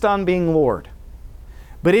insist on being Lord.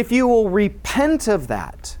 But if you will repent of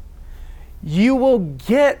that, you will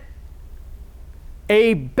get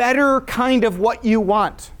a better kind of what you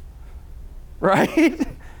want. Right?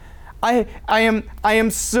 What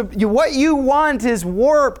you want is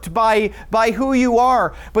warped by who you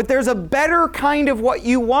are, but there's a better kind of what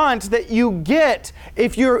you want that you get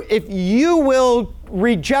if you will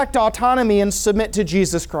reject autonomy and submit to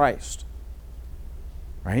Jesus Christ.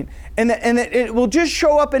 Right? And it will just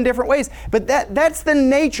show up in different ways. But that's the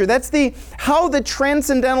nature. That's how the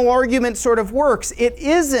transcendental argument sort of works. It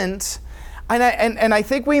isn't, and I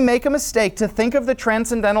think we make a mistake to think of the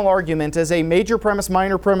transcendental argument as a major premise,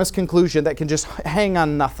 minor premise conclusion that can just hang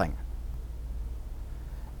on nothing.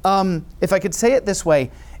 If I could say it this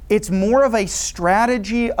way, it's more of a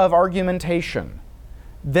strategy of argumentation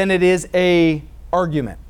than it is a argument.